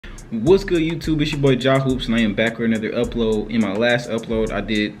What's good, YouTube? It's your boy Ja Hoops, and I am back with another upload. In my last upload, I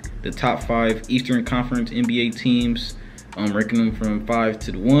did the top 5 Eastern Conference NBA teams, ranking them from 5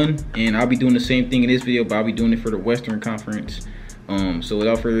 to 1, and I'll be doing the same thing in this video, but I'll be doing it for the Western Conference. So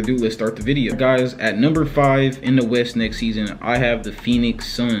without further ado, let's start the video. Guys, at number 5 in the West next season, I have the Phoenix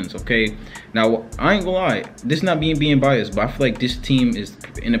Suns. Okay, now I ain't gonna lie, this is not being biased, but I feel like this team is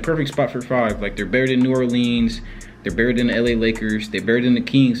in a perfect spot for 5. Like, they're better than New Orleans. They're better than the LA Lakers. They're better than the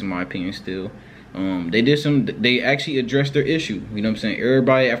Kings, in my opinion, still. They actually addressed their issue. You know what I'm saying?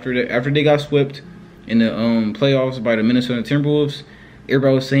 Everybody, after they got swept in the playoffs by the Minnesota Timberwolves,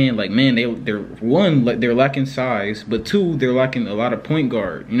 everybody was saying, like, man, they're lacking size, but 2, they're lacking a lot of point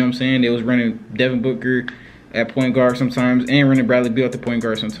guard. You know what I'm saying? They was running Devin Booker at point guard sometimes and running Bradley Beal at the point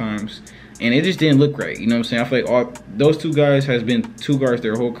guard sometimes. And it just didn't look right. You know what I'm saying? I feel like those 2 guys has been 2 guards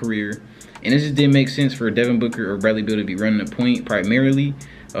their whole career. And it just didn't make sense for Devin Booker or Bradley Beal to be running the point primarily.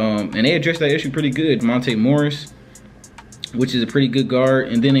 And they addressed that issue pretty good. Monte Morris, which is a pretty good guard.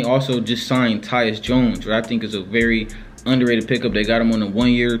 And then they also just signed Tyus Jones, which I think is a very underrated pickup. They got him on a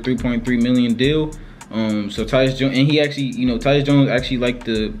 1-year, $3.3 million deal. So Tyus Jones, and he actually, you know, Tyus Jones actually liked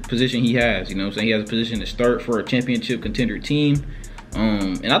the position he has. You know what I'm saying? He has a position to start for a championship contender team.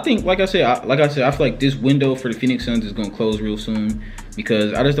 And I think, like I said, I feel like this window for the Phoenix Suns is gonna close real soon,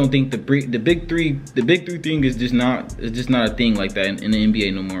 because I just don't think the big three thing is just not a thing like that in the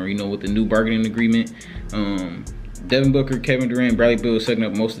NBA no more. You know, with the new bargaining agreement, Devin Booker, Kevin Durant, Bradley Beal sucking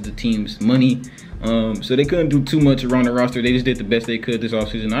up most of the team's money. So they couldn't do too much around the roster. They just did the best they could this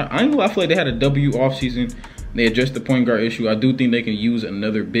offseason. I feel like they had a W offseason. They addressed the point guard issue. I do think they can use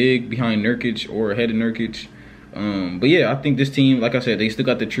another big behind Nurkic or ahead of Nurkic. But yeah, I think this team, like I said, they still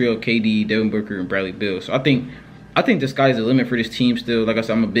got the trio of KD, Devin Booker, and Bradley Beal. So I think the sky's the limit for this team still. Like I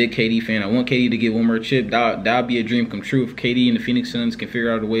said, I'm a big KD fan. I want KD to get one more chip. That'd be a dream come true if KD and the Phoenix Suns can figure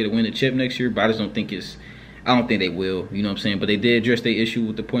out a way to win the chip next year. But I don't think they will. You know what I'm saying? But they did address their issue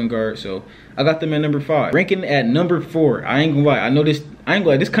with the point guard. So I got them at number 5. Ranking at number 4. I ain't gonna lie. I know this. I ain't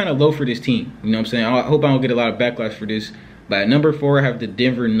gonna lie. This kind of low for this team. You know what I'm saying? I hope I don't get a lot of backlash for this. But at number 4, I have the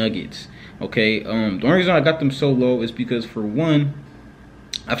Denver Nuggets. Okay, the only reason I got them so low is because, for one,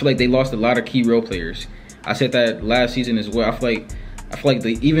 I feel like they lost a lot of key role players. I said that last season as well. I feel like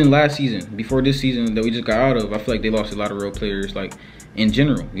even last season, before this season that we just got out of, I feel like they lost a lot of role players, like, in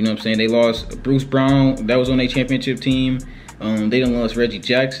general. You know what I'm saying? They lost Bruce Brown. That was on their championship team. They done lost Reggie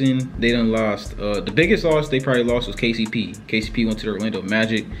Jackson. They done lost, the biggest loss they probably lost was KCP. KCP went to the Orlando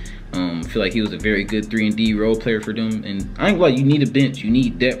Magic. I feel like he was a very good 3-and-D role player for them. And I ain't gonna lie, you need a bench. You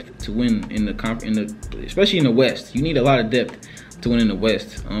need depth to win especially in the West. You need a lot of depth to win in the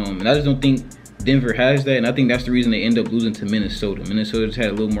West. And I just don't think Denver has that. And I think that's the reason they end up losing to Minnesota. Minnesota just had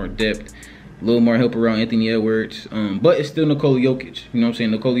a little more depth, a little more help around Anthony Edwards. But it's still Nikola Jokic. You know what I'm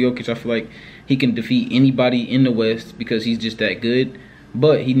saying? Nikola Jokic, I feel like he can defeat anybody in the West because he's just that good.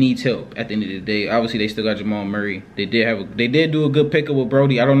 But he needs help at the end of the day. Obviously, they still got Jamal Murray. They did do a good pickup with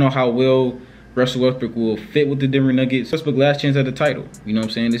Brody. I don't know how well Russell Westbrook will fit with the Denver Nuggets. Westbrook last chance at the title. You know what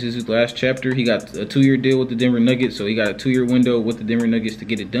I'm saying? This is his last chapter. He got a 2-year deal with the Denver Nuggets, so he got a 2-year window with the Denver Nuggets to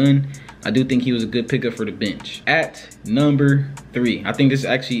get it done. I do think he was a good pickup for the bench. At number 3, I think this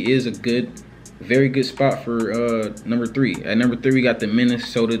actually is a very good spot for number 3. At number 3, we got the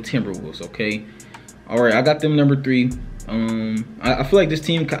Minnesota Timberwolves. Okay, all right, I got them number 3. I feel like this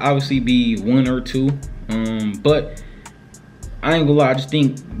team could obviously be 1 or 2, but I ain't gonna lie, I just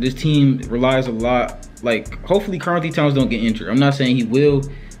think this team relies a lot. Like, hopefully Karl-Anthony Towns don't get injured. I'm not saying he will,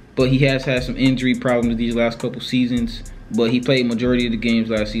 but he has had some injury problems these last couple seasons. But he played majority of the games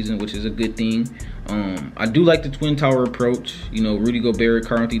last season, which is a good thing. I do like the Twin Tower approach. You know, Rudy Gobert,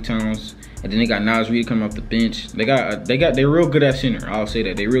 Karl-Anthony Towns, and then they got Naz Reid coming off the bench. They're real good at center. I'll say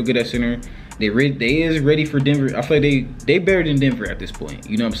that they're real good at center. They is ready for Denver. I feel like they better than Denver at this point.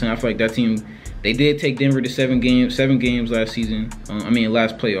 You know what I'm saying? I feel like that team, they did take Denver to 7 games last season.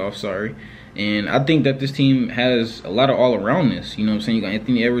 Last playoff, sorry. And I think that this team has a lot of all-aroundness. You know what I'm saying? You got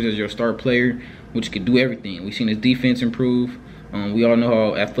Anthony Edwards as your star player, which could do everything. We've seen his defense improve. We all know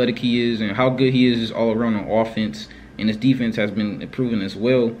how athletic he is and how good he is all around on offense. And his defense has been improving as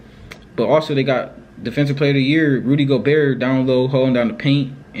well. But also they got Defensive Player of the Year, Rudy Gobert, down low, holding down the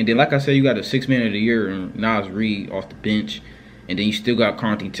paint. And then, like I said, you got a 6th Man of the Year, Naz Reid, off the bench. And then you still got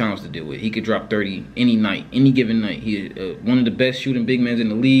Karl-Anthony Towns to deal with. He could drop 30 any night, any given night. He's one of the best shooting big men in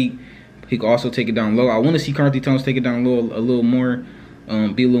the league. He could also take it down low. I want to see Karl-Anthony Towns take it down low a little more,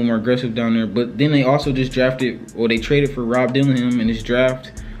 be a little more aggressive down there. But then they also just drafted, or they traded for Rob Dillingham in this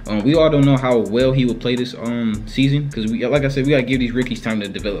draft. We all don't know how well he will play this season, because like I said, we gotta give these rookies time to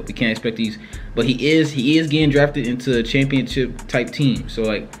develop. We can't expect these, but he is getting drafted into a championship type team. So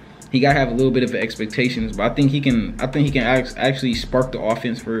like, he gotta have a little bit of expectations, but I think he can actually spark the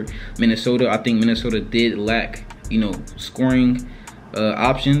offense for Minnesota. I think Minnesota did lack, you know, scoring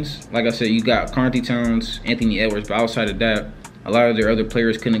options. Like I said, you got Karl-Anthony Towns, Anthony Edwards, but outside of that, a lot of their other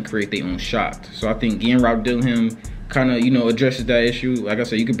players couldn't create their own shot. So I think getting Rob Dillingham kind of, you know, addresses that issue. Like I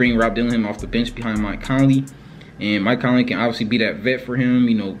said, you could bring Rob Dillingham off the bench behind Mike Conley, and Mike Conley can obviously be that vet for him,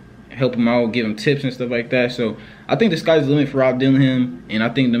 you know, help him out, give him tips and stuff like that. So I think the sky's the limit for Rob Dillingham, and I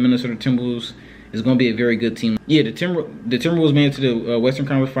think the Minnesota Timberwolves is going to be a very good team. Yeah, the Timberwolves made it to the Western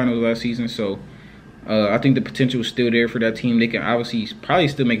Conference Finals last season, so I think the potential is still there for that team. They can obviously probably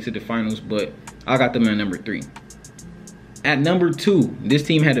still make it to the finals, but I got them at number 3. At number 2, this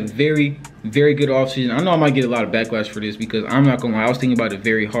team had a very, very good offseason. I know I might get a lot of backlash for this because I'm not going to lie, I was thinking about it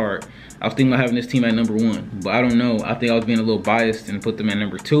very hard. I was thinking about having this team at number 1, but I don't know. I think I was being a little biased and put them at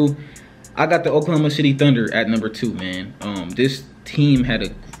number 2. I got the Oklahoma City Thunder at number 2, man. This team had a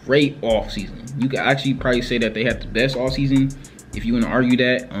great offseason. You could actually probably say that they had the best offseason if you want to argue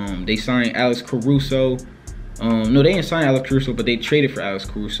that. They signed Alex Caruso. No, they didn't sign Alex Caruso, but they traded for Alex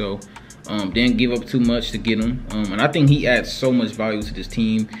Caruso. Didn't give up too much to get him. And I think he adds so much value to this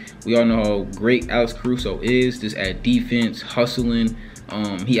team. We all know how great Alex Caruso is. Just at defense, hustling.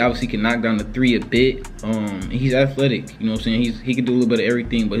 He obviously can knock down the 3 a bit. He's athletic. You know what I'm saying? He can do a little bit of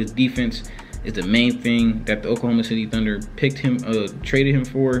everything, but his defense is the main thing that the Oklahoma City Thunder picked him, traded him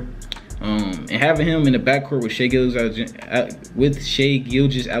for. And having him in the backcourt with Shai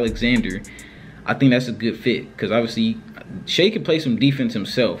Gilgeous-Alexander, I think that's a good fit because obviously Shai can play some defense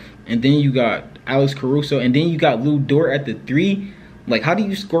himself. And then you got Alex Caruso, and then you got Lu Dort at the 3. Like, how do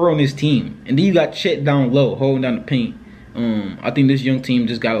you score on this team? And then you got Chet down low, holding down the paint. I think this young team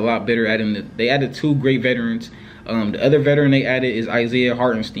just got a lot better at him. They added 2 great veterans. The other veteran they added is Isaiah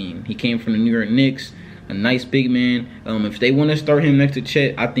Hartenstein. He came from the New York Knicks, a nice big man. If they want to start him next to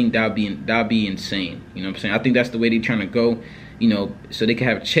Chet, I think that'd be insane. You know what I'm saying? I think that's the way they're trying to go. You know, so they can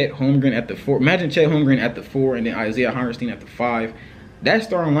have Chet Holmgren at the 4. Imagine Chet Holmgren at the 4 and then Isaiah Hartenstein at the 5. That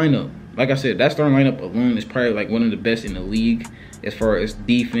starting lineup, like I said, that starting lineup alone is probably like one of the best in the league as far as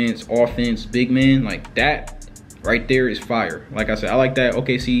defense, offense, big man. Like that right there is fire. Like I said, I like that.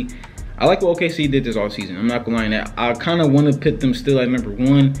 OKC, I like what OKC did this offseason. I'm not gonna lie, that I kind of want to put them still at number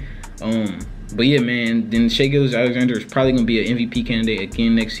 1. But yeah, man, then Shai Gilgeous-Alexander is probably gonna be an MVP candidate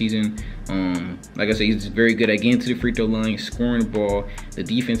again next season. Like I said, he's very good at getting to the free throw line, scoring the ball. The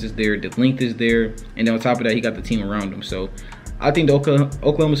defense is there, the length is there, and then on top of that, he got the team around him. So I think the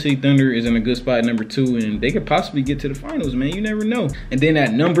Oklahoma City Thunder is in a good spot at number 2, and they could possibly get to the finals, man. You never know. And then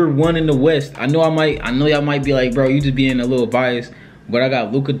at number 1 in the West, I know y'all might be like, bro, you just being a little biased, but I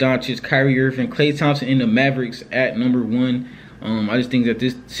got Luka Doncic, Kyrie Irving, Klay Thompson, and the Mavericks at number 1. I just think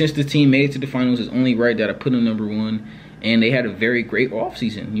that since the team made it to the finals, it's only right that I put them number 1. And they had a very great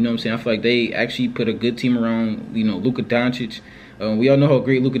offseason. You know what I'm saying? I feel like they actually put a good team around, you know, Luka Doncic. We all know how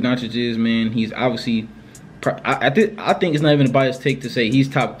great Luka Doncic is, man. He's obviously, I think it's not even a biased take to say he's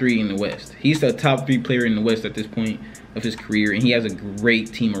top 3 in the West. He's the top 3 player in the West at this point of his career, and he has a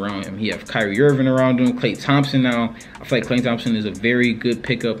great team around him. He has Kyrie Irving around him, Klay Thompson now. I feel like Klay Thompson is a very good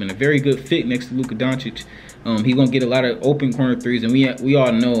pickup and a very good fit next to Luka Doncic. He's going to get a lot of open corner threes, and we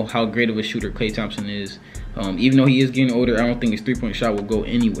all know how great of a shooter Klay Thompson is. Even though he is getting older, I don't think his 3-point shot will go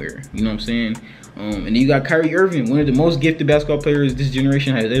anywhere. You know what I'm saying? And then you got Kyrie Irving, one of the most gifted basketball players this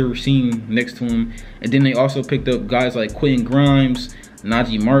generation has ever seen next to him. And then they also picked up guys like Quentin Grimes,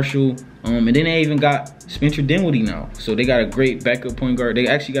 Najee Marshall, and then they even got Spencer Dinwiddie now. So they got a great backup point guard. They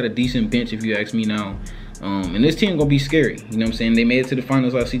actually got a decent bench if you ask me now. And this team gonna be scary. You know what I'm saying? They made it to the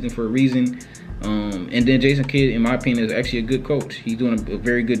finals last season for a reason. And then Jason Kidd, in my opinion, is actually a good coach. He's doing a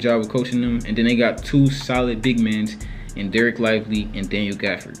very good job of coaching them. And then they got 2 solid big men in Derek Lively and Daniel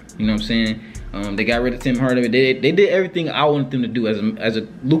Gafford. You know what I'm saying? They got rid of Tim Hardaway. They did everything I wanted them to do. As a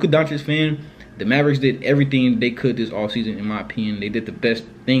Luka Doncic fan, the Mavericks did everything they could this offseason, in my opinion. They did the best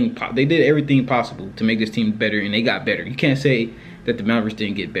thing. They did everything possible to make this team better, and they got better. You can't say that the Mavericks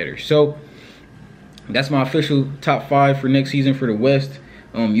didn't get better. So that's my official top 5 for next season for the West.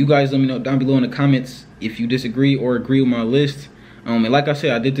 You guys let me know down below in the comments if you disagree or agree with my list. And like I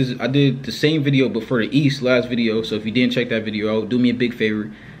said, I did the same video but for the East last video. So if you didn't check that video out, do me a big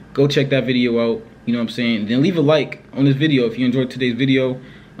favor. Go check that video out. You know what I'm saying? Then leave a like on this video if you enjoyed today's video.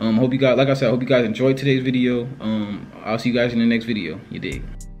 Hope you guys, like I said, I hope you guys enjoyed today's video. I'll see you guys in the next video. You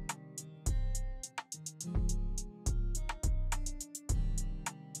dig?